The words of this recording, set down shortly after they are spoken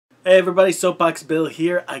Hey everybody, Soapbox Bill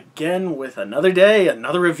here again with another day,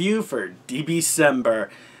 another review for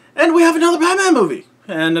DCember. And we have another Batman movie,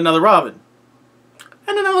 and another Robin,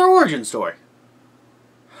 and another origin story.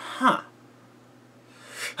 Huh.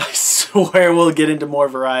 I swear we'll get into more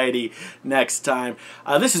variety next time.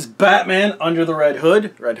 This is Batman Under the Red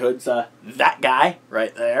Hood. Red Hood's that guy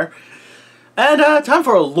right there. And time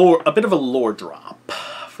for a bit of a lore drop.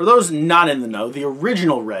 For those not in the know, the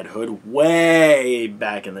original Red Hood, way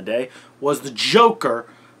back in the day, was the Joker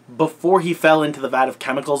before he fell into the vat of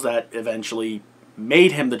chemicals that eventually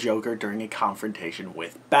made him the Joker during a confrontation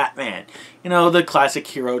with Batman. You know, the classic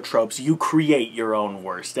hero tropes, you create your own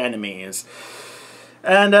worst enemies.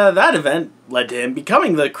 And that event led to him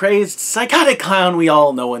becoming the crazed, psychotic clown we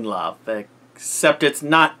all know and love. Except it's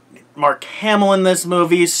not Mark Hamill in this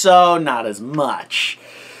movie, so not as much.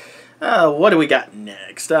 What do we got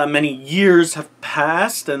next? Many years have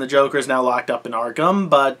passed, and the Joker is now locked up in Arkham,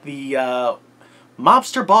 but the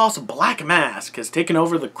mobster boss Black Mask has taken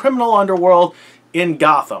over the criminal underworld in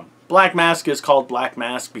Gotham. Black Mask is called Black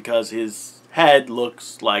Mask because his head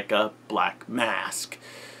looks like a black mask.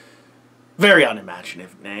 Very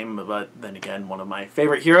unimaginative name, but then again, one of my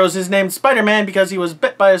favorite heroes is named Spider-Man because he was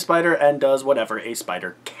bit by a spider and does whatever a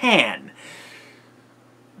spider can.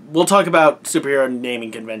 We'll talk about superhero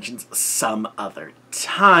naming conventions some other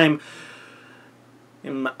time.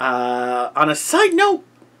 On a side note,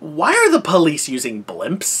 why are the police using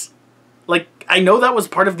blimps? Like, I know that was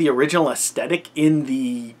part of the original aesthetic in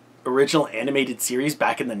the original animated series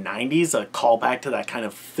back in the 90s, a callback to that kind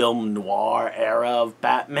of film noir era of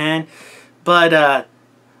Batman. But,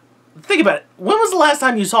 think about it. When was the last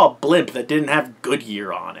time you saw a blimp that didn't have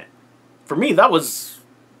Goodyear on it? For me, that was...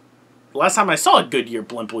 the last time I saw a Goodyear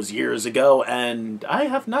blimp was years ago, and I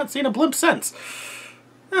have not seen a blimp since.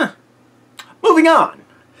 Moving on.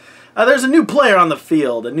 There's a new player on the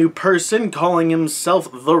field, a new person calling himself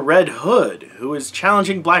the Red Hood, who is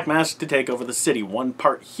challenging Black Mask to take over the city. One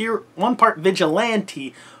part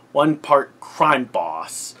vigilante, one part crime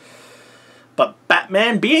boss. But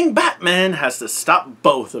Batman, being Batman, has to stop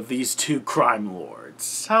both of these two crime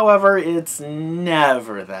lords. However, it's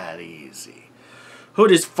never that easy.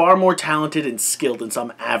 Hood is far more talented and skilled than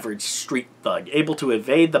some average street thug, able to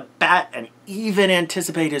evade the Bat and even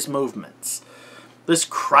anticipate his movements. This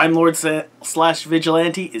crime lord slash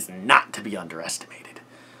vigilante is not to be underestimated.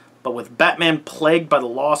 But with Batman plagued by the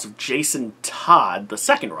loss of Jason Todd, the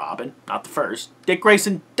second Robin, not the first, Dick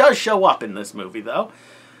Grayson does show up in this movie though.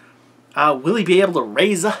 Will he be able to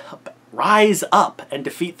rise up and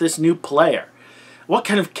defeat this new player? What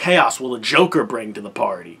kind of chaos will the Joker bring to the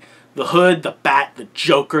party? The Hood, the Bat, the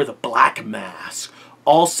Joker, the Black Mask,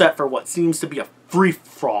 all set for what seems to be a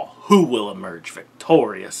free-for-all. Who will emerge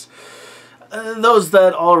victorious? Those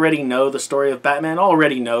that already know the story of Batman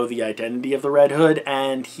already know the identity of the Red Hood,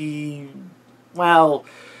 and he, well,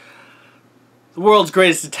 the world's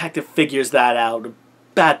greatest detective figures that out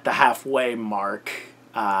at the halfway mark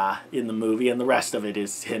in the movie, and the rest of it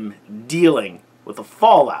is him dealing with the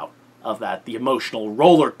fallout of that, the emotional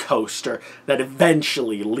roller coaster that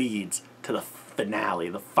eventually leads to the finale,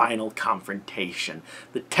 the final confrontation.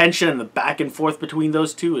 The tension and the back and forth between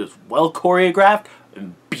those two is well choreographed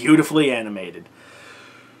and beautifully animated.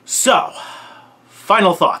 So,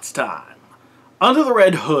 final thoughts time. Under the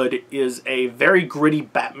Red Hood is a very gritty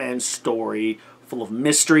Batman story full of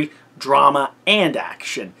mystery, drama, and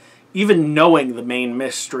action. Even knowing the main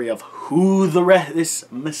mystery of who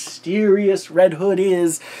this mysterious Red Hood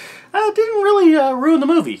is didn't really ruin the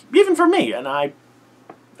movie, even for me, and I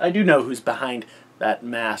do know who's behind that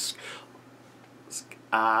mask.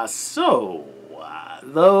 Though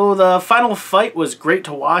the final fight was great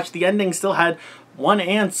to watch, the ending still had one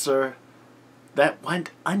answer that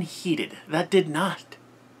went unheeded, that did not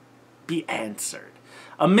be answered.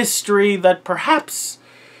 A mystery that perhaps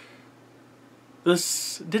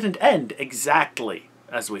this didn't end exactly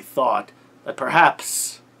as we thought, that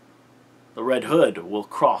perhaps the Red Hood will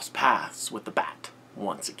cross paths with the Bat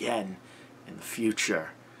once again in the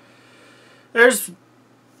future. There's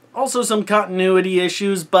also some continuity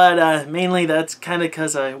issues, but mainly that's kind of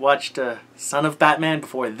because I watched Son of Batman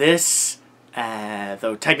before this,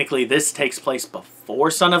 though technically this takes place before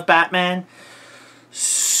Son of Batman.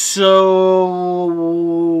 So,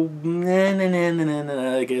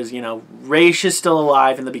 because, you know, Ra's is still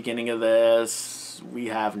alive in the beginning of this. We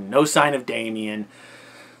have no sign of Damian.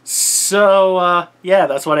 So, yeah,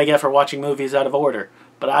 that's what I get for watching movies out of order.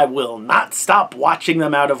 But I will not stop watching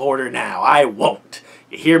them out of order now. I won't.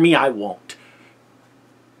 You hear me? I won't.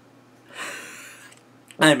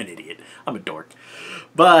 I'm an idiot. I'm a dork.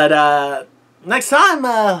 But, next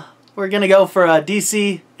time, we're gonna go for a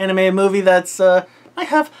DC animated movie that's might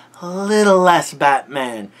have a little less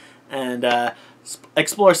Batman, and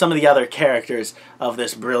explore some of the other characters of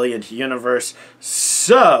this brilliant universe.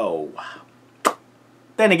 So,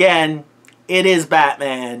 then again, it is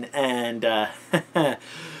Batman, and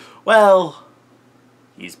well,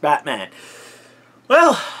 he's Batman.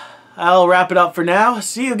 Well, I'll wrap it up for now.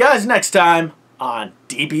 See you guys next time on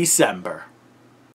DCember.